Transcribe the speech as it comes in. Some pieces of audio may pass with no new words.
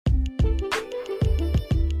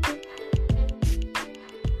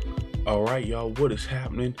All right, y'all, what is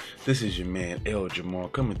happening? This is your man, El Jamal,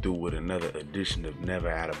 coming through with another edition of Never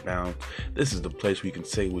Out of Bounds. This is the place where you can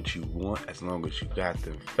say what you want as long as you got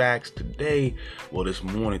them facts. Today, this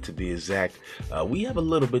morning to be exact, we have a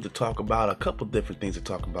little bit to talk about, a couple different things to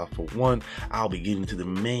talk about. For one, I'll be getting to the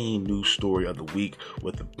main news story of the week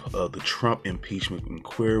with the Trump impeachment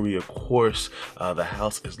inquiry. Of course, the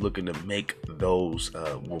House is looking to make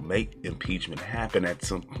impeachment happen at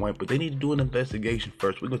some point, but they need to do an investigation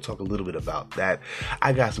first. We're going to talk a little bit about that.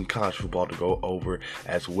 I got some college football to go over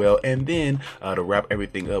as well, and then to wrap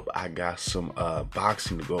everything up, I got some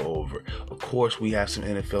boxing to go over. Of course, we have some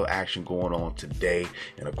NFL action going on today,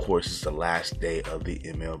 and of course, it's the last day of the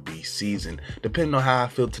MLB season. Depending on how I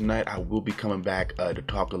feel tonight, I will be coming back to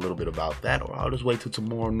talk a little bit about that, or I'll just wait till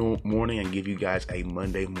tomorrow morning and give you guys a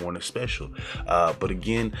Monday morning special. But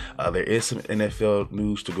again, there is some NFL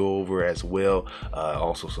news to go over as well,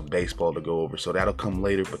 also some baseball to go over, so that'll come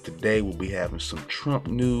later. But today we'll be having some Trump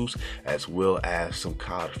news as well as some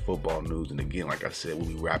college football news. And again, like I said, we'll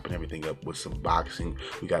be wrapping everything up with some boxing.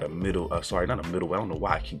 We got not a middleweight. I don't know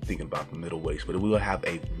why I keep thinking about the middleweights, but we will have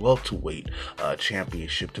a welterweight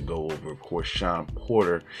championship to go over. Of course, Sean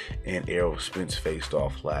Porter and Errol Spence faced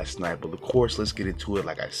off last night. But of course, let's get into it.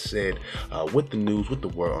 Like I said, with the news, with the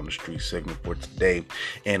word on the street segment for today.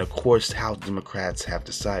 And of course, House Democrats have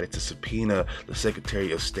decided to subpoena the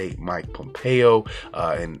Secretary of State, Mike Pompeo,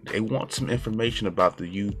 and they want some information about the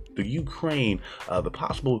Ukraine, the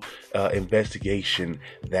possible investigation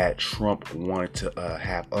that Trump wanted to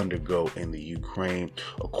have undergo in the Ukraine.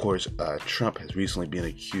 Of course, Trump has recently been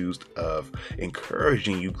accused of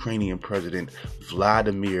encouraging Ukrainian President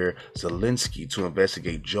Vladimir Zelensky to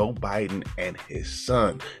investigate Joe Biden and his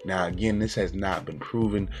son. Now, again, this has not been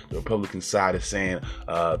proven. The Republican side is saying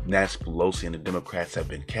Nancy Pelosi and the Democrats have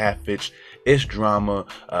been catfished. It's drama.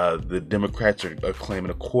 The Democrats are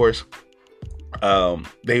claiming, of course,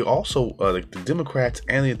 they also, the Democrats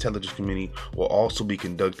and the Intelligence Committee will also be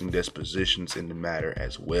conducting depositions in the matter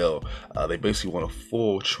as well. They basically want a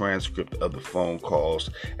full transcript of the phone calls,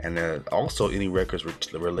 and then also any records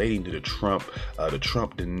relating to the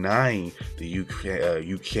Trump denying the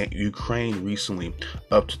Ukraine recently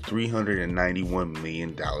up to $391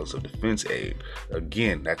 million of defense aid.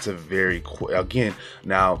 Again, that's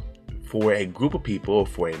now, for a group of people,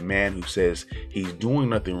 for a man who says he's doing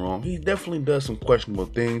nothing wrong, he definitely does some questionable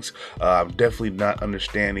things. I'm definitely not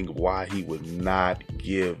understanding why he would not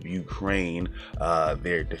give Ukraine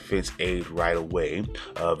their defense aid right away.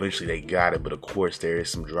 Eventually they got it, but of course there is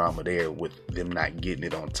some drama there with them not getting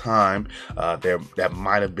it on time. That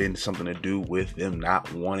might have been something to do with them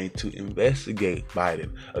not wanting to investigate Biden.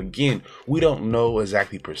 Again, we don't know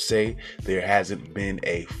exactly per se. There hasn't been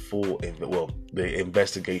a the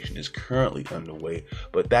investigation is currently underway,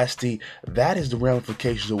 but that is the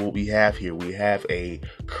ramifications of what we have here. We have a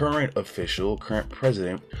current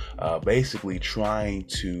president, basically trying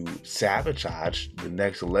to sabotage the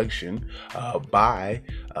next election by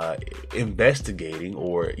investigating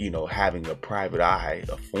or having a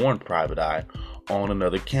foreign private eye on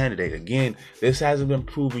another candidate. Again, this hasn't been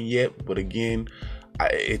proven yet, but again,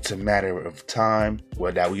 it's a matter of time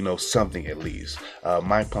that we know something at least.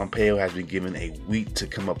 Mike Pompeo has been given a week to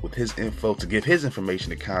come up with his info, to give his information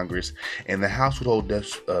to Congress, and the House will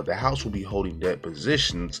be holding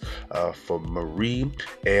depositions for Marie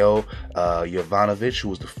L. Yovanovitch, who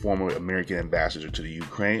was the former American ambassador to the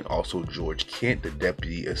Ukraine, also George Kent, the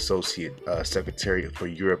Deputy Associate Secretary for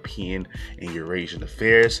European and Eurasian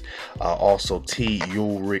Affairs, also T.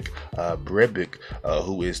 Ulrich Breivik,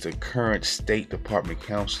 who is the current State Department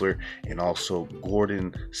counselor, and also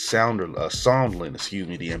Gordon Sondland,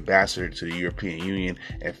 the ambassador to the European Union,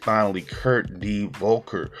 and finally Kurt D.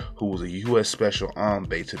 Volker, who was a U.S. Special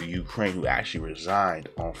Envoy to the Ukraine, who actually resigned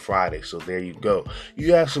on Friday. So there you go.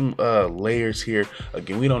 You have some layers here.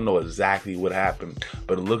 Again, we don't know exactly what happened,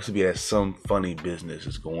 but it looks to be that some funny business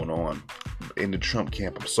is going on in the Trump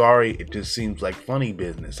camp. I'm sorry, it just seems like funny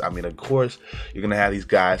business. I mean, of course, you're gonna have these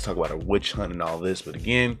guys talk about a witch hunt and all this, but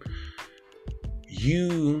again,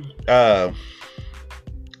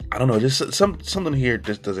 I don't know, just something here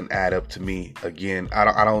just doesn't add up to me. Again,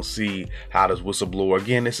 I don't see how this whistleblower,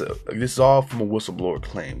 again, this is all from a whistleblower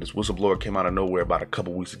claim. This whistleblower came out of nowhere about a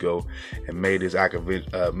couple weeks ago and made this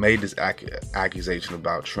accusation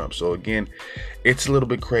about Trump. So again, it's a little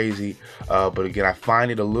bit crazy, but again, I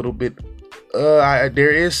find it a little bit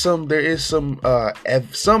there is some evidence.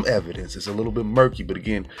 It's a little bit murky, but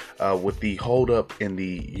again, with the holdup in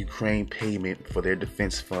the Ukraine payment for their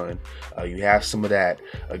defense fund, you have some of that.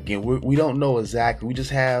 Again, we don't know exactly. We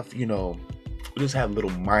just have We just have little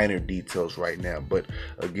minor details right now, but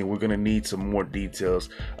again, we're going to need some more details.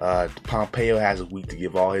 Pompeo has a week to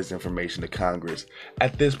give all his information to Congress.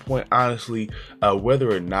 At this point, honestly,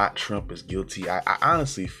 whether or not Trump is guilty, I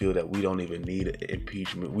honestly feel that we don't even need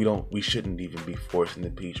impeachment. We shouldn't even be forcing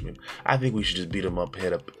impeachment. I think we should just beat him up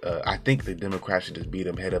head up. I think the Democrats should just beat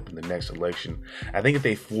him head up in the next election. I think if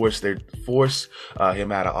they force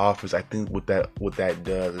him out of office, I think what that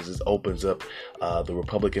does is it opens up the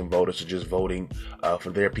Republican voters to just voting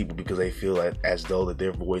for their people because they feel as though that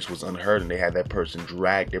their voice was unheard and they had that person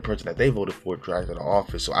that they voted for dragged out of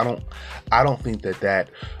office. So I don't think that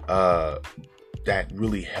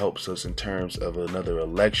really helps us in terms of another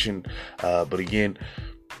election. But again,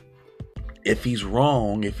 if he's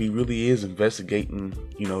wrong, if he really is investigating,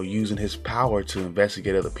 using his power to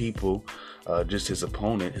investigate other people, just his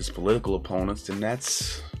political opponents, then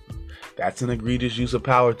that's an egregious use of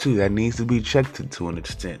power too. That needs to be checked to an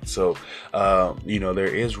extent. So, there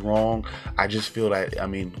is wrong. I just feel that,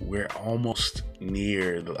 we're almost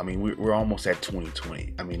near, we're almost at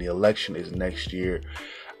 2020. The election is next year.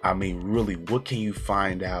 Really, what can you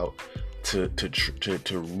find out to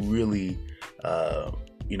really,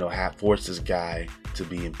 force this guy to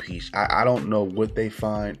be impeached? I don't know what they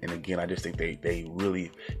find, and again, I just think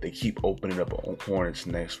they keep opening up a hornet's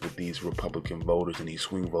nest with these Republican voters and these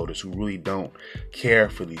swing voters who really don't care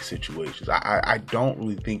for these situations. I don't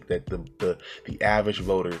really think that the average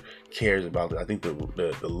voter cares about it. I think the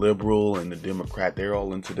liberal and the Democrat, they're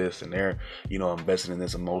all into this, and they're invested in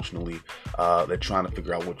this emotionally. They're trying to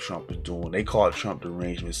figure out what Trump is doing. They call it Trump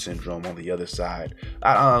derangement syndrome on the other side.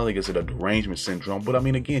 I don't think it's a derangement syndrome, but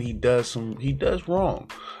again, he does wrong.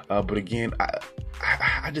 But again,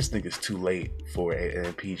 I just think it's too late for an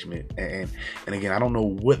impeachment. And again, I don't know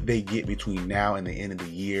what they get between now and the end of the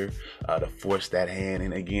year to force that hand.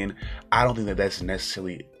 And again, I don't think that that's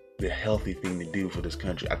necessarily the healthy thing to do for this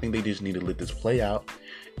country. I think they just need to let this play out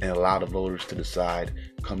and allow the voters to decide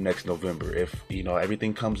come next November. If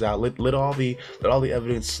everything comes out, let all the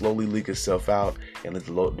evidence slowly leak itself out, and let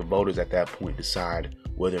the voters at that point decide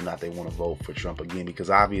whether or not they want to vote for Trump again,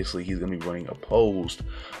 because obviously he's going to be running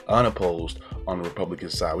unopposed on the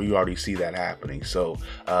Republican side. We already see that happening. So,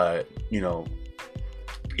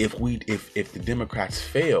 if the Democrats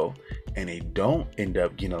fail and they don't end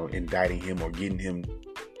up, indicting him or getting him,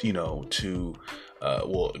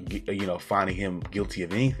 finding him guilty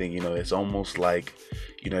of anything, it's almost like,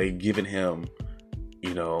 they're giving him,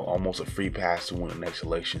 almost a free pass to win the next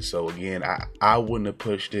election. So again, I wouldn't have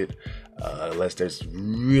pushed it unless there's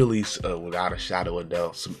really, without a shadow of a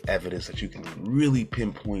doubt, some evidence that you can really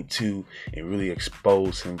pinpoint to and really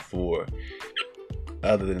expose him for.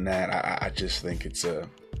 Other than that, I just think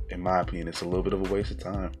in my opinion, it's a little bit of a waste of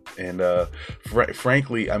time. And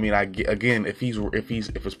frankly, again, if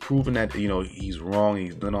it's proven that he's wrong,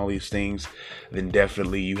 he's done all these things, then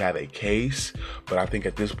definitely you have a case. But I think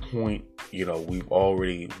at this point, we've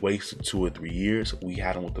already wasted 2 or 3 years. We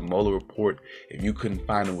had him with the Mueller report. If you couldn't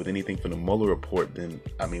find him with anything from the Mueller report, then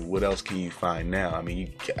what else can you find now?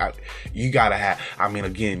 You gotta have.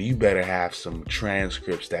 Again, you better have some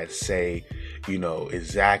transcripts that say,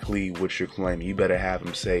 exactly what you're claiming. You better have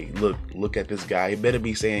him say, look at this guy. You better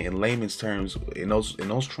be saying in layman's terms, in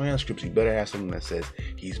those transcripts, you better have something that says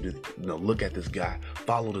look at this guy,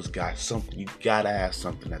 follow this guy, something. You gotta have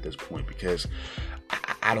something at this point, because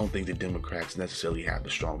I don't think the Democrats necessarily have the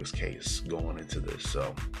strongest case going into this.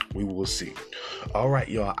 So we will see. All right,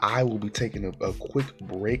 y'all, I will be taking a quick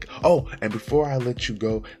break. Oh, and before I let you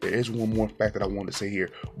go, there is one more fact that I want to say here.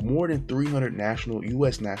 More than 300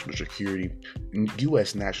 U.S. national security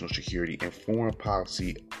and foreign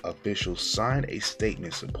policy officials signed a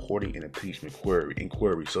statement supporting an impeachment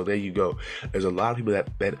inquiry. So there you go. There's a lot of people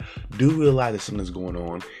that do realize that something's going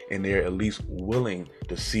on, and they're at least willing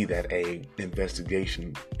to see that a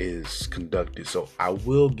investigation is conducted. So I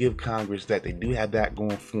will give Congress that they do have that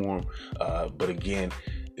going for them. But again,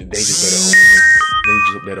 they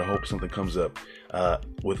just better hope something comes up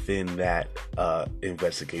within that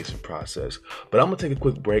investigation process. But I'm gonna take a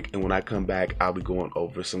quick break, and when I come back, I'll be going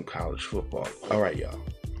over some college football. All right, y'all.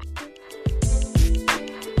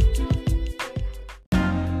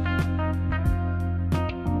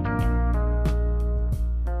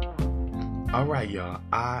 All right, y'all,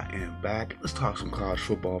 I am back. Let's talk some college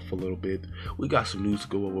football for a little bit. We got some news to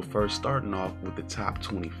go over first, starting off with the top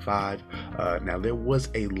 25. Now, there was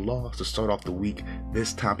a loss to start off the week.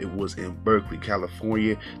 This time it was in Berkeley,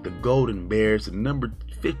 California. The Golden Bears, the number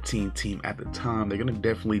 15 team at the time. They're going to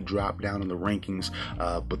definitely drop down in the rankings,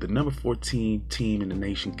 but the number 14 team in the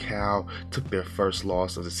nation, Cal, took their first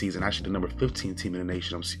loss of the season. Actually, the number 15 team in the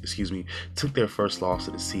nation, took their first loss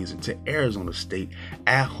of the season to Arizona State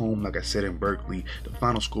at home. Like I said, in Berkeley, the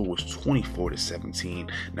final score was 24-17.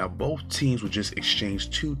 Now, both teams would just exchange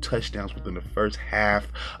 2 touchdowns within the first half,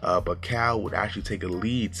 but Cal would actually take a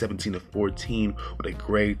lead 17-14 with a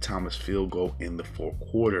Greg Thomas field goal in the fourth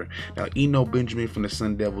quarter. Now, Eno Benjamin from the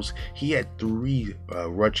Sun Devils, he had 3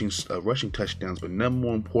 rushing touchdowns, but none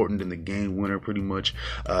more important than the game winner, pretty much,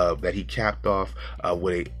 that he capped off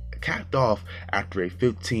after a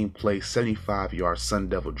 15-play, 75-yard Sun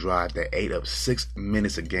Devil drive that ate up 6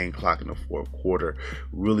 minutes of game clock in the fourth quarter,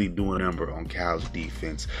 really doing a number on Cal's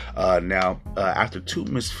defense. After 2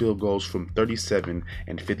 missed field goals from 37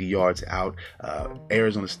 and 50 yards out,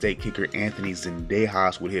 Arizona State kicker Anthony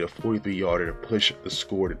Zendejas would hit a 43-yarder to push the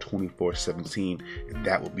score to 24-17, and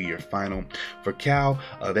that will be your final. For Cal,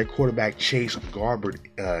 their quarterback Chase Garbers,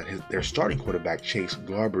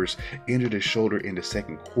 injured his shoulder in the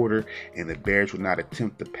second quarter, and the Bears would not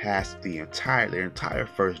attempt to pass their entire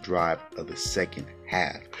first drive of the second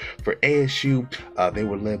half. For ASU, they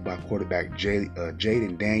were led by quarterback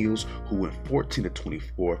Jaden Daniels, who went 14-24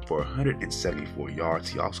 for 174 yards.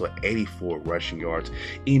 He also had 84 rushing yards.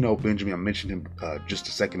 Eno Benjamin, I mentioned him just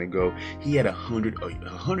a second ago. He had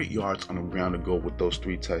 100 yards on the ground to go with those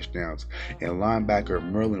 3 touchdowns. And linebacker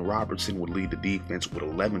Merlin Robertson would lead the defense with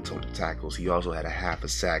 11 total tackles. He also had a half a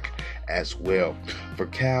sack as well. For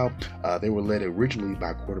Cal, they were led originally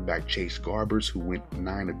by quarterback Chase Garbers, who went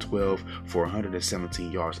 9-12 for 117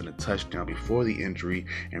 yards and a touchdown before the injury,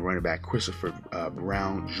 and running back Christopher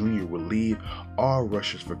Brown Jr. would lead all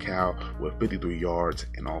rushers for Cal with 53 yards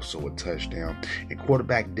and also a touchdown. And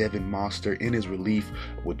quarterback Devin Monster, in his relief,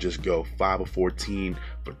 would just go 5-14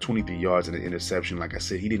 for 23 yards and an interception. Like I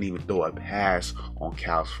said, he didn't even throw a pass on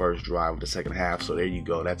Cal's first drive of the second half. So there you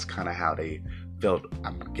go. That's kind of how they felt.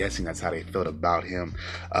 I'm guessing that's how they felt about him.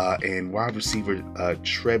 And wide receiver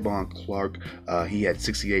Trevon Clark, he had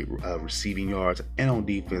 68 receiving yards, and on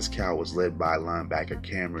defense, Cal was led by linebacker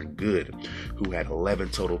Cameron Good, who had 11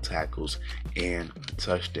 total tackles and a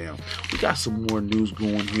touchdown. We got some more news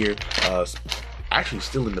going here. Actually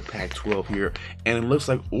still in the Pac-12 here, and it looks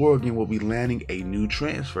like Oregon will be landing a new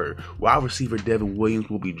transfer. Wide receiver Devin Williams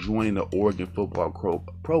will be joining the Oregon football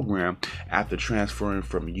program after transferring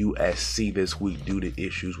from USC this week due to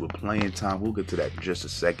issues with playing time. We'll get to that in just a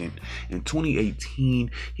second. In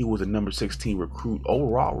 2018, he was the number 16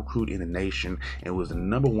 overall recruit in the nation, and was the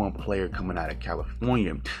number 1 player coming out of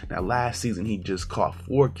California. Now, last season, he just caught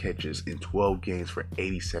 4 catches in 12 games for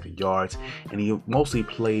 87 yards, and he mostly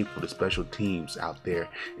played for the special teams out there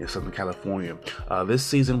in Southern California. This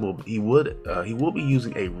season he will be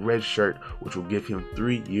using a red shirt, which will give him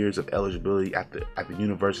 3 years of eligibility at the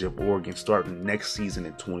University of Oregon, starting next season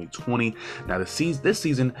in 2020. Now, this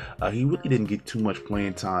season he really didn't get too much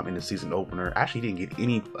playing time in the season opener. Actually, he didn't get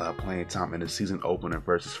any playing time in the season opener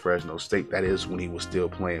versus Fresno State. That is when he was still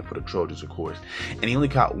playing for the Trojans, of course. And he only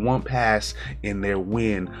caught 1 pass in their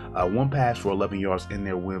win, 1 pass for 11 yards in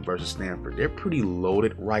their win versus Stanford. They're pretty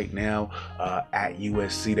loaded right now. At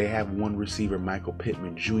USC, they have 1 receiver, Michael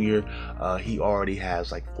Pittman Jr. He already has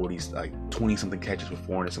like 20 something catches for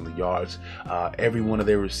 400 something yards. Every one of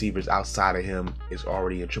their receivers outside of him is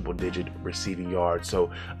already a triple-digit receiving yards.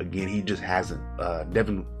 So again, he just hasn't.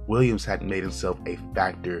 Devin Williams hadn't made himself a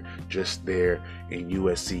factor just there in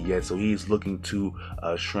USC yet, so he's looking to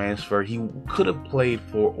transfer. He could have played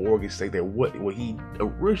for Oregon State there. What he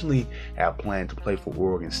originally had planned to play for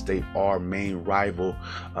Oregon State, our main rival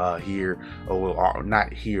here. Well,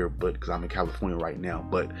 not here, but because I'm in California right now.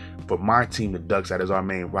 But for my team, the Ducks, that is our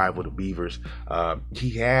main rival, the Beavers.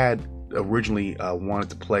 He had originally wanted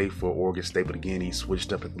to play for Oregon State, but again, he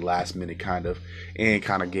switched up at the last minute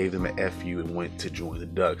and gave them an FU and went to join the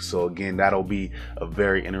Ducks. So again, that'll be a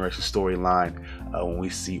very interesting storyline when we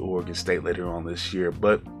see Oregon State later on this year.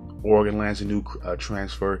 But Oregon lands a new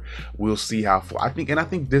transfer. We'll see how far. I think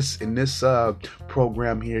in this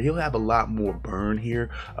program here, he'll have a lot more burn here.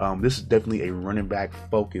 This is definitely a running back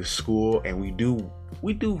focused school, and we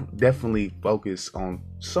do definitely focus on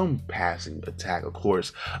some passing attack, of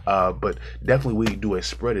course, but definitely we do a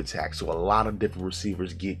spread attack, so a lot of different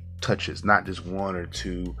receivers get touches, not just 1 or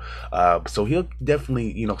 2. So he'll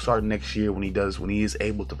definitely, start next year when he is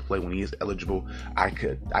able to play, when he is eligible. I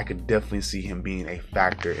could definitely see him being a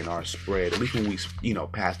factor in our spread, at least when we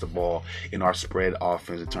pass the ball in our spread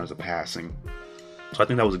offense in terms of passing. So I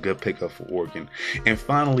think that was a good pickup for Oregon. And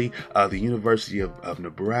finally, the University of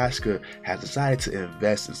Nebraska has decided to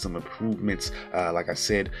invest in some improvements. Like I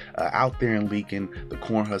said, out there in Lincoln, the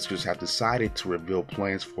Cornhuskers have decided to reveal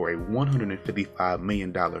plans for a $155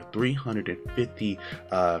 million,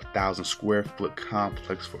 350,000 square foot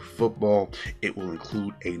complex for football. It will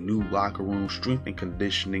include a new locker room, strength and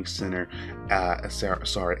conditioning center,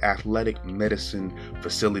 athletic medicine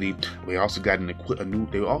facility. They also got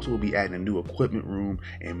they also will be adding a new equipment room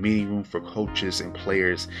and meeting room for coaches and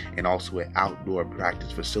players, and also an outdoor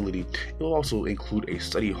practice facility. It will also include a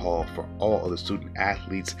study hall for all of the student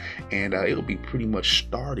athletes, and it'll be pretty much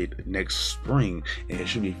started next spring, and it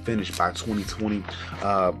should be finished by 2020.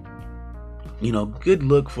 Good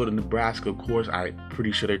look for the Nebraska, of course. I'm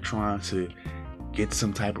pretty sure they're trying to get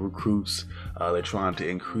some type of recruits. They're trying to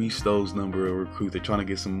increase those number of recruits. They're trying to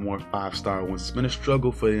get some more 5-star ones. It's been a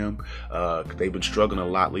struggle for them. They've been struggling a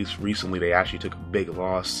lot. At least recently, they actually took a big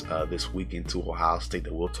loss this weekend to Ohio State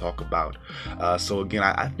that we'll talk about. So again,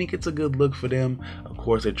 I think it's a good look for them. Of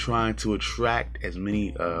course, they're trying to attract as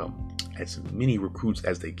many recruits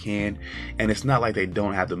as they can, and it's not like they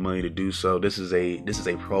don't have the money to do so. This is a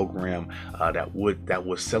program that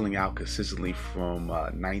was selling out consistently from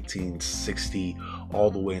 1960 all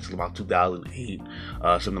the way until about 2008,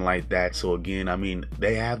 something like that. So again, I mean,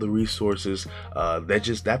 they have the resources.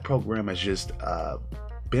 That program has just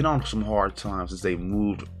been on some hard times since they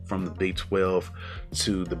moved from the Big 12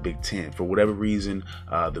 to the Big 10. For whatever reason,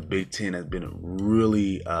 the Big 10 has been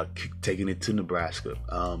really taking it to Nebraska,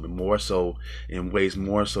 more so in ways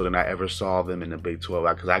more so than I ever saw them in the Big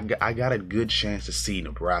 12. Because I got a good chance to see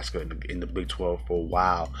Nebraska in the Big 12 for a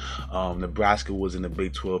while. Nebraska was in the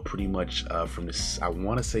Big 12 pretty much from I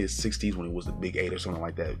want to say the 60s when it was the Big 8 or something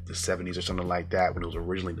like that, the 70s or something like that when it was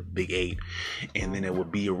originally the Big 8, and then it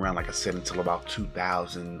would be around, like I said, until about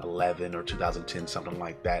 2011 or 2010, something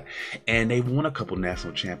like that. And they won a couple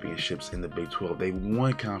national championships in the Big 12. They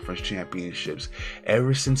won conference championships.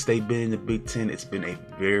 Ever since they've been in the Big 10, it's been a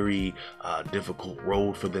very difficult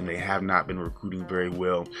road for them. They have not been recruiting very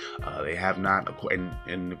well. They have not,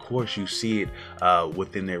 and of course you see it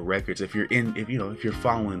within their records. If you're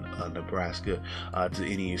following Nebraska to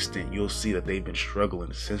any extent, you'll see that they've been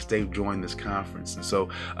struggling since they've joined this conference. And so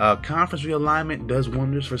conference realignment does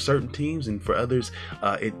wonders for certain teams, and for others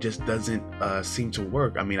it just doesn't seem to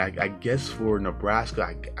work. I mean, I guess for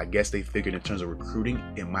Nebraska, I guess they figured in terms of recruiting,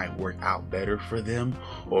 it might work out better for them,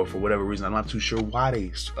 or for whatever reason. I'm not too sure why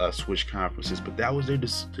they switched conferences, but that was their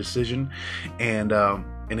decision. And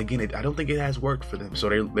again, I don't think it has worked for them. So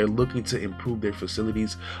they're looking to improve their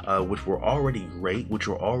facilities, which were already great, which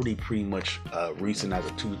were already pretty much recent as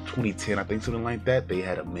of 2010, I think, something like that. They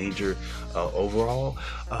had a major overhaul.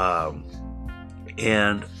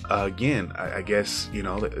 And again, I guess,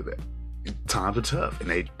 times are tough,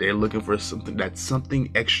 and they're looking for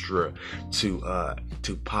something extra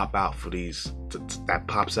to pop out for these that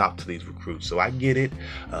pops out to these recruits. So I get it,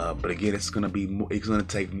 but again, it's gonna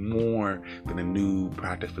take more than a new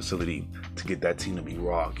practice facility to get that team to be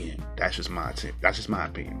raw again. That's just my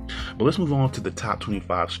opinion. But let's move on to the top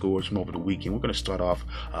 25 scores from over the weekend. We're gonna start off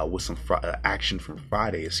with some action from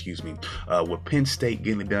Friday, with Penn State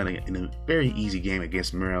getting it done in a very easy game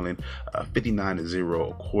against Maryland,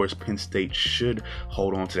 59-0. Of course, Penn State should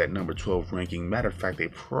hold on to that number 12 ranking. Matter of fact, they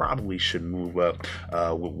probably should move up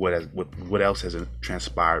with what else has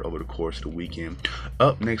transpired over the course of the weekend.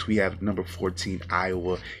 Up next, we have number 14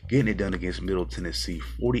 Iowa getting it done against Middle Tennessee,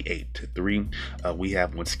 48-3. We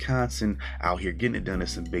have Wisconsin out here getting it done in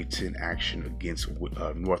some Big Ten action against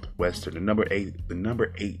Northwestern. The number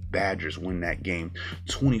 8 Badgers win that game,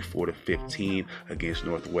 24-15 against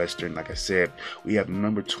Northwestern. Like I said, we have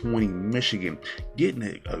number 20 Michigan getting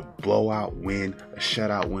a blowout win, a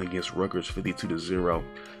shutout win against Rutgers, 52-0.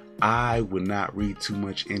 I would not read too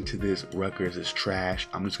much into this. Rutgers is trash.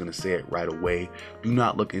 I'm just going to say it right away. Do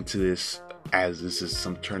not look into this as this is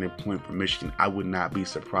some turning point for Michigan. I would not be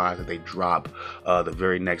surprised if they drop the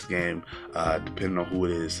very next game, depending on who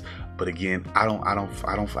it is. But again, I don't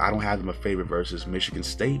have them a favorite versus Michigan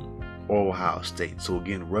State or Ohio State. So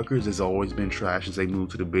again, Rutgers has always been trash since they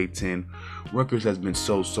moved to the Big Ten. Rutgers has been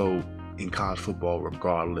so in college football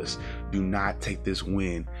regardless. Do not take this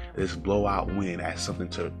blowout win as something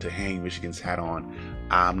to hang Michigan's hat on.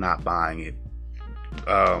 I'm not buying it.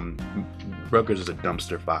 Rutgers is a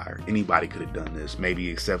dumpster fire. Anybody could have done this, maybe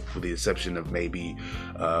except for the exception of maybe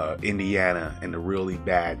Indiana and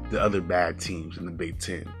the other bad teams in the Big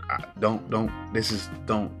Ten. Don't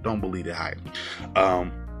believe the hype.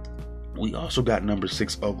 We also got number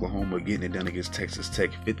 6 Oklahoma getting it done against Texas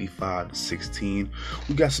Tech 55-16.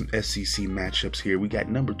 We got some SEC matchups here. We got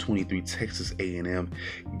number 23 Texas A&M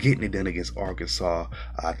getting it done against Arkansas.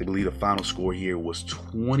 I believe the final score here was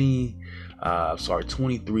 27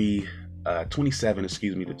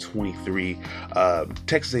 to 23.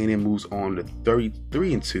 Texas A&M moves on to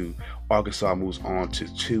 33-2. Arkansas moves on to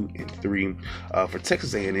 2-3. For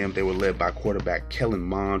Texas A&M, they were led by quarterback Kellen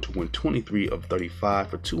Mond, who went 23 of 35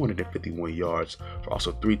 for 251 yards, for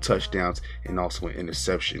also 3 touchdowns and also an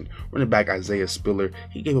interception. Running back Isaiah Spiller,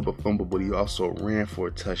 he gave up a fumble, but he also ran for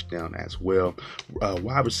a touchdown as well.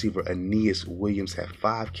 Wide receiver Aeneas Williams had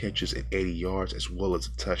 5 catches and 80 yards, as well as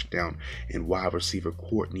a touchdown. And wide receiver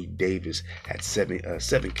Courtney Davis had 7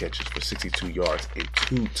 catches for 62 yards and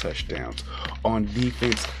 2 touchdowns. On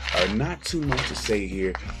defense, not too much to say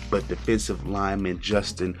here, but defensive lineman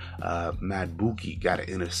Justin Madbuki got an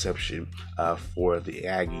interception for the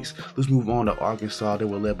Aggies. Let's move on to Arkansas. They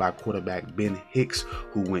were led by quarterback Ben Hicks,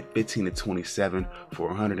 who went 15 to 27 for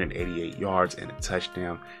 188 yards and a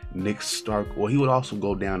touchdown. Nick Starkel, he would also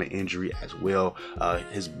go down to injury as well.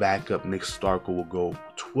 His backup, Nick Starkel, will go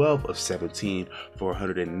 12 of 17 for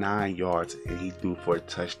 109 yards, and he threw for a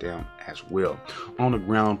touchdown as well. On the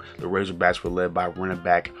ground, the Razorbacks were led by running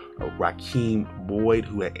back Raheem Boyd,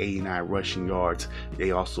 who had 89 rushing yards.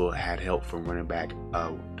 They also had help from running back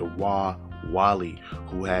Dawa Wally,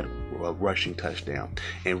 who had a rushing touchdown.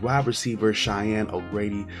 And wide receiver Cheyenne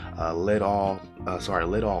O'Grady led all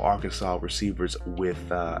Arkansas receivers with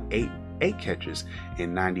 8 catches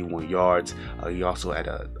and 91 yards. He also had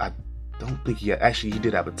he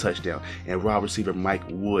did have a touchdown. And wide receiver Mike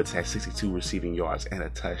Woods had 62 receiving yards and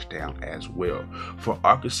a touchdown as well. For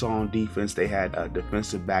Arkansas on defense, they had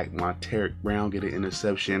defensive back Monteric Brown get an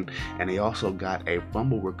interception, and they also got a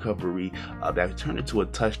fumble recovery that turned into a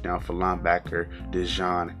touchdown for linebacker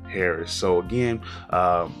Dejon Harris. So again,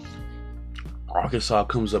 Arkansas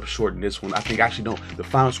comes up short in this one. I think the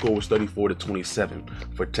final score was 34 to 27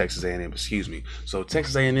 for Texas A&M. So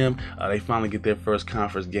Texas A&M, they finally get their first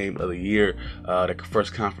conference game of the year. The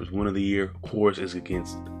first conference win of the year, of course, is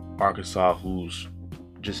against Arkansas, who's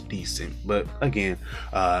just decent. But again,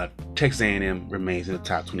 Texas A&M remains in the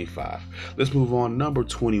top 25. Let's move on. Number 1,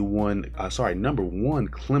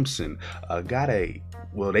 Clemson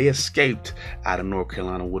they escaped out of North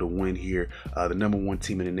Carolina with a win here. The number 1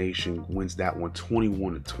 team in the nation wins that one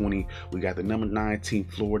 21-20. We got the number 9 team,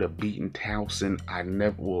 Florida, beating Towson.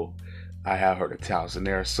 I have heard of Towson.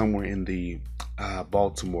 They're somewhere in the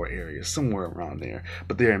Baltimore area, somewhere around there,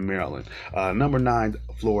 but they're in Maryland. Number 9,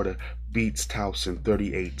 Florida, beats Towson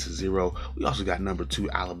 38-0. We also got number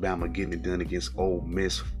 2, Alabama, getting it done against Ole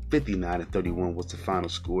Miss. 59-31 was the final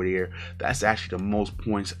score there. That's actually the most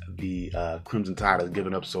points the Crimson Tide has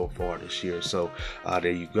given up so far this year. So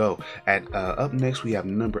there you go. Up next, we have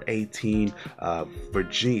number 18,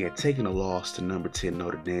 Virginia, taking a loss to number 10,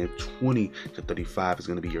 Notre Dame. 20-35 is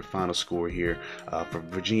going to be your final score here. For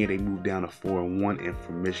Virginia, they moved down to 4-1, and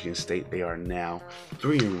for Michigan State, they are now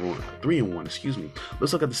 3-1. Excuse me.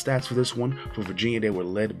 Let's look at the stats for this one. For Virginia, they were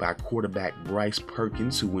led by quarterback Bryce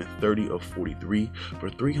Perkins, who went 30 of 43 for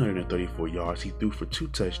 334 yards. He threw for 2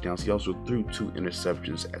 touchdowns. He also threw 2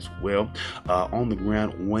 interceptions as well. On the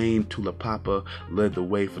ground, Wayne Tulapapa led the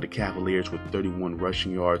way for the Cavaliers with 31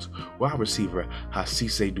 rushing yards. Wide receiver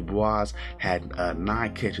Hasise Dubois had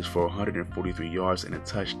 9 catches for 143 yards and a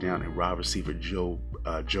touchdown. And wide receiver Joe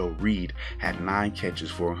Reed had 9 catches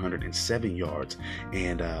for 107 yards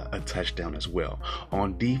and a touchdown as well.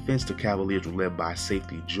 On defense, the Cavaliers were led by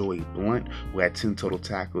safety Joey Blunt, who had 10 total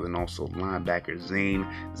tackles, and also linebacker Zane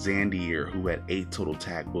Zandier, who had 8 total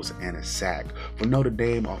tackles and a sack. For Notre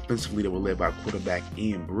Dame, offensively, they were led by quarterback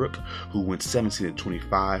Ian Brook, who went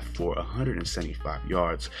 17-25 for 175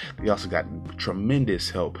 yards. They also got tremendous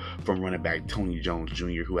help from running back Tony Jones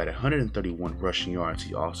Jr., who had 131 rushing yards.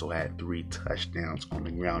 He also had 3 touchdowns on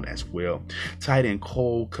the ground as well. Tight end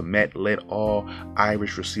Cole Kmet led all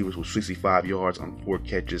Irish receivers with 65 yards on 4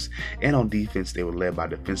 catches. And on defense, they were led by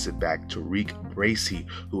defensive back Tariq Bracy,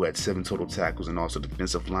 who had 7 total tackles, and also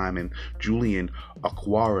defensive lineman Julian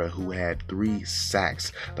Aquara, who had 3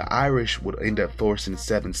 sacks. The Irish would end up forcing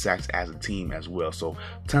 7 sacks as a team as well. So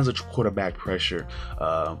tons of quarterback pressure.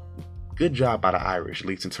 Good job by the Irish, at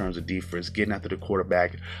least in terms of defense, getting after the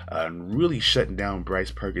quarterback, really shutting down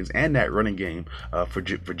Bryce Perkins and that running game for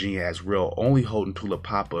Virginia as well, only holding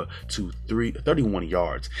Tulapapa to 31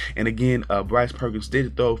 yards. And again, Bryce Perkins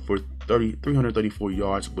did throw for 334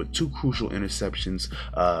 yards, but 2 crucial interceptions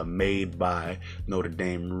made by Notre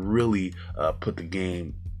Dame really put the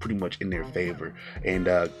game pretty much in their favor. And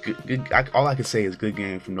all I can say is good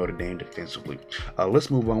game from Notre Dame defensively.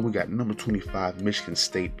 Let's move on. We got number 25 Michigan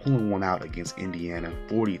State pulling one out against Indiana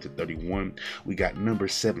 40-31. We got number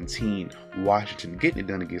 17 Washington getting it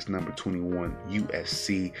done against number 21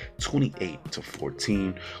 USC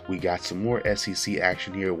 28-14. We got some more SEC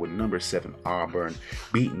action here with number 7 Auburn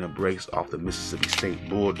beating the brakes off the Mississippi State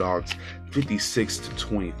Bulldogs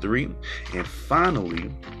 56-23. And finally,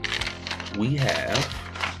 we have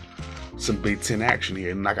some Big Ten action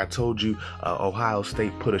here. And like I told you, Ohio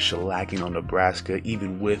State put a shellacking on Nebraska,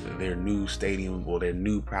 even with their new stadium or their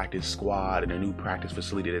new practice squad and their new practice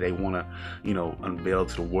facility that they want to, unveil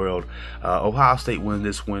to the world. Ohio State won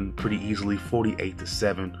this one pretty easily,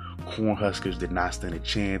 48-7. Cornhuskers did not stand a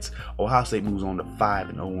chance. Ohio State moves on to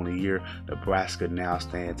 5-0 on the year. Nebraska now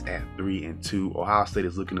stands at 3-2. Ohio State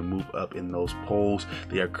is looking to move up in those polls.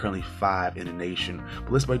 They are currently 5 in the nation.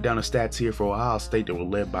 But let's break down the stats here for Ohio State. They were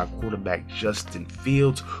led by quarterback Justin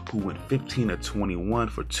Fields, who went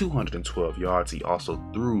 15-21 for 212 yards. He also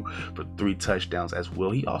threw for 3 touchdowns as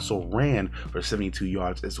well. He also ran for 72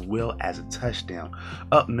 yards as well as a touchdown.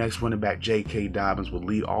 Up next, running back J.K. Dobbins will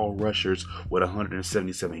lead all rushers with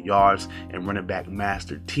 177 yards. And running back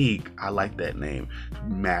Master Teague, I like that name,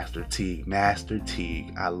 Master Teague.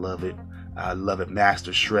 I love it.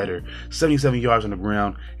 Master Shredder, 77 yards on the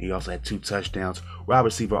ground. He also had 2 touchdowns. Wide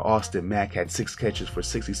receiver Austin Mack had 6 catches for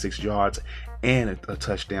 66 yards and a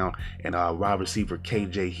touchdown. And wide receiver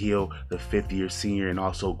KJ Hill, the 5th-year senior, and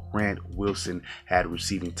also Grant Wilson had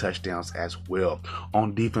receiving touchdowns as well.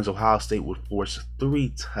 On defense, Ohio State would force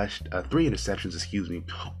 3 interceptions,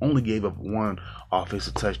 only gave up 1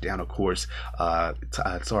 offensive touchdown, of course.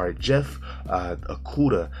 Jeff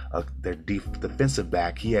Okudah, their defensive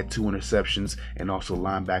back, he had 2 interceptions, and also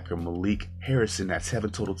linebacker Malik Harrison had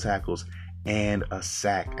 7 total tackles and a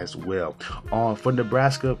sack as well. For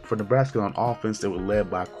Nebraska on offense, they were led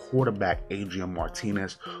by quarterback Adrian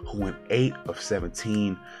Martinez, who went 8 of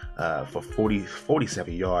 17 for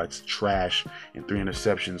 47 yards, trash, and 3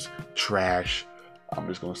 interceptions, trash. I'm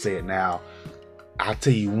just gonna say it now. I'll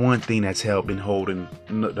tell you one thing that's been holding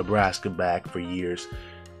Nebraska back for years: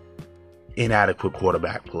 inadequate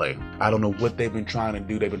quarterback play. I don't know what they've been trying to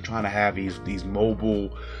do. They've been trying to have these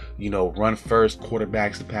mobile, run first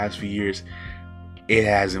quarterbacks the past few years. It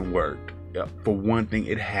hasn't worked. For one thing,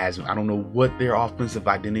 it hasn't. I don't know what their offensive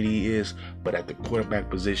identity is, but at the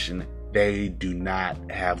quarterback position, they do not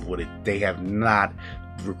have they have not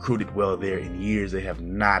recruited well there in years. They have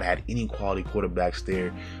not had any quality quarterbacks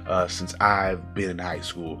there since I've been in high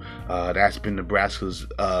school. That's been Nebraska's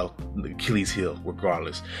Achilles heel,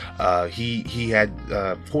 regardless. He had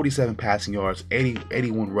 47 passing yards,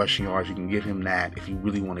 81 rushing yards. You can give him that if you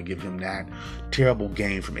really want to give him that. Terrible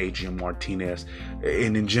game from Adrian Martinez.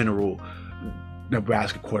 And in general,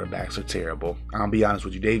 Nebraska quarterbacks are terrible. I'll be honest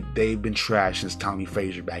with you. They've been trash since Tommy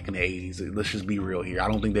Frazier back in the 80s. Let's just be real here. I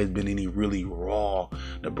don't think there's been any really raw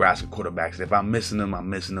Nebraska quarterbacks. If I'm missing them, I'm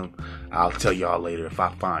missing them. I'll tell y'all later if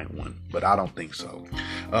I find one, but I don't think so.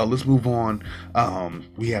 Let's move on.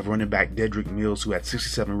 We have running back Dedrick Mills, who had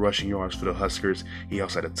 67 rushing yards for the Huskers. He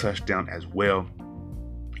also had a touchdown as well.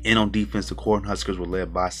 And on defense, the Cornhuskers were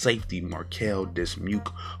led by safety Markel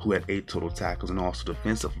Dismuke, who had 8 total tackles, and also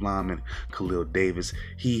defensive lineman Khalil Davis.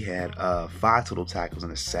 He had 5 total tackles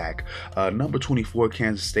and a sack. Number 24,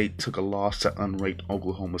 Kansas State took a loss to unranked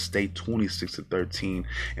Oklahoma State, 26-13.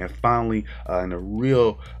 And finally, in the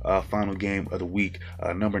real final game of the week,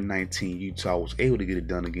 number 19, Utah was able to get it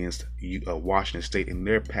done against Washington State in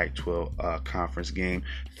their Pac-12 conference game.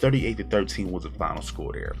 38-13 was the final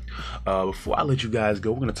score there. Before I let you guys go,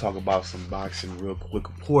 we're going to talk about some boxing real quick.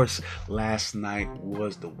 Of course, last night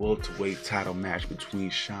was the welterweight title match between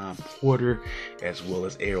Shawn Porter as well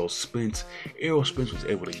as Errol Spence. Errol Spence was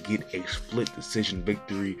able to get a split decision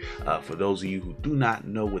victory. For those of you who do not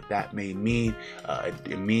know what that may mean,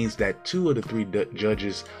 it means that 2 of the 3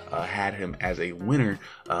 judges had him as a winner,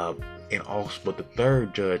 and also, but the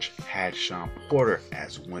 3rd judge had Shawn Porter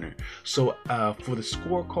as winner. So for the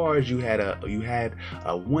scorecards, you had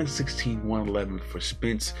 116-111 for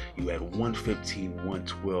Spence. You had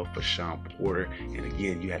 115-112 for Shawn Porter, and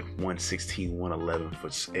again you had 116-111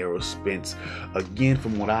 for Errol Spence. Again,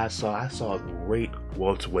 from what I saw a great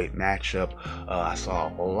welterweight matchup. I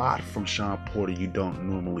saw a lot from Shawn Porter you don't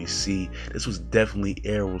normally see. This was definitely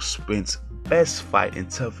Errol Spence's best fight and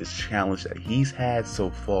toughest challenge that he's had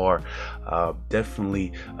so far.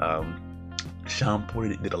 Definitely Shawn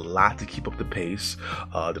Porter did a lot to keep up the pace,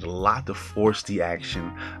 did a lot to force the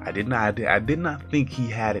action. I did not think he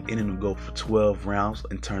had it in him to go for 12 rounds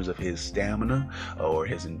in terms of his stamina or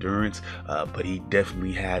his endurance, but he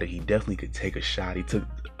definitely had it. He definitely could take a shot. He took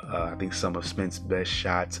I think some of Spence's best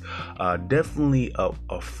shots. Definitely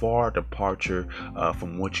a far departure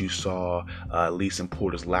from what you saw, at least in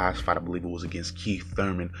Porter's last fight. I believe it was against Keith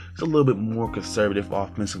Thurman. It's a little bit more conservative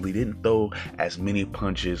offensively. Didn't throw as many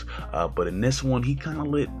punches, but in this one, he kind of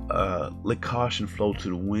let caution flow to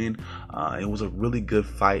the wind. It was a really good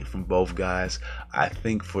fight from both guys. I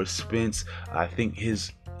think for Spence, I think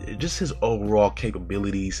his overall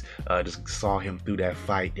capabilities, just saw him through that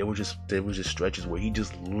fight. There was just stretches where he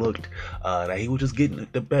just looked that he was just getting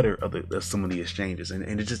the better of some of the exchanges,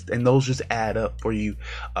 and those just add up for you.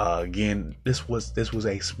 Again, this was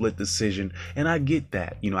a split decision, and I get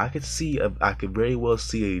that. I could very well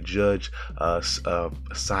see a judge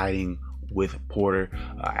siding with Porter.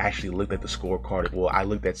 I actually looked at the scorecard. Well, I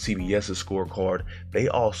looked at CBS's scorecard. They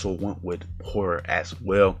also went with Porter as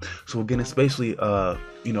well. So again, it's basically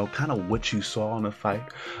kind of what you saw in the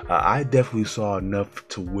fight. I definitely saw enough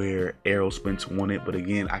to where Errol Spence won it, but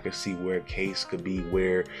again, I could see where a case could be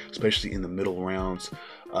where, especially in the middle rounds,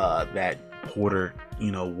 that Porter,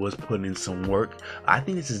 was putting in some work. I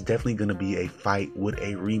think this is definitely going to be a fight with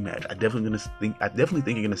a rematch. I definitely think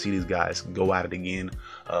you're going to see these guys go at it again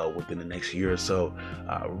within the next year or so.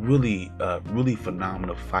 Really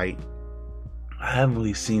phenomenal fight. I haven't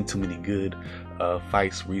really seen too many good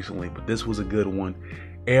fights recently, but this was a good one.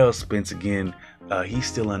 Errol Spence, again, he's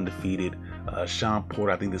still undefeated. Shawn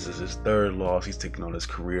Porter, I think this is his third loss he's taken on his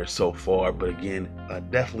career so far, but again,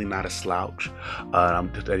 definitely not a slouch.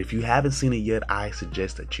 If you haven't seen it yet, I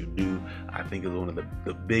suggest that you do. I think it's one of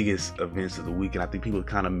the biggest events of the weekend. I think people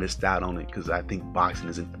kind of missed out on it because I think boxing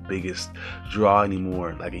isn't the biggest draw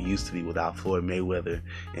anymore like it used to be without Floyd Mayweather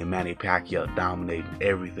and Manny Pacquiao dominating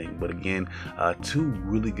everything. But again, two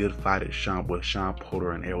really good fighters, Shawn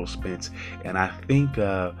Porter and Errol Spence, and I think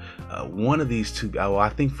one of these two, I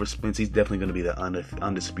think for Spence, he's definitely going to be the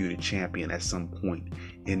undisputed champion at some point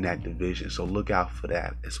in that division, so look out for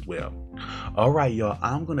that as well. All right, y'all,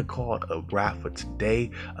 I'm gonna call it a wrap for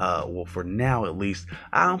today. Well, for now at least.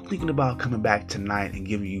 I'm thinking about coming back tonight and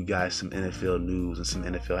giving you guys some NFL news and some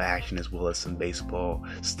NFL action, as well as some baseball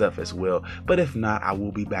stuff as well. But if not, I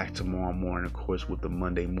will be back tomorrow morning, of course, with the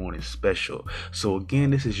Monday morning special. So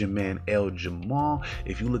again, this is your man El Jamal.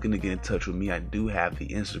 If you're looking to get in touch with me, I do have the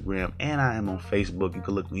Instagram and I am on Facebook. You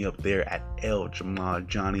can look me up there at El Jamal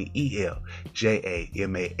Johnny,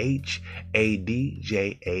 ELJAMAHADJANI.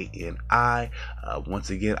 Once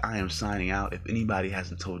again, I am signing out. If anybody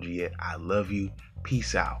hasn't told you yet, I love you.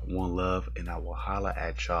 Peace out. One love, and I will holla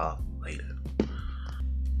at y'all later.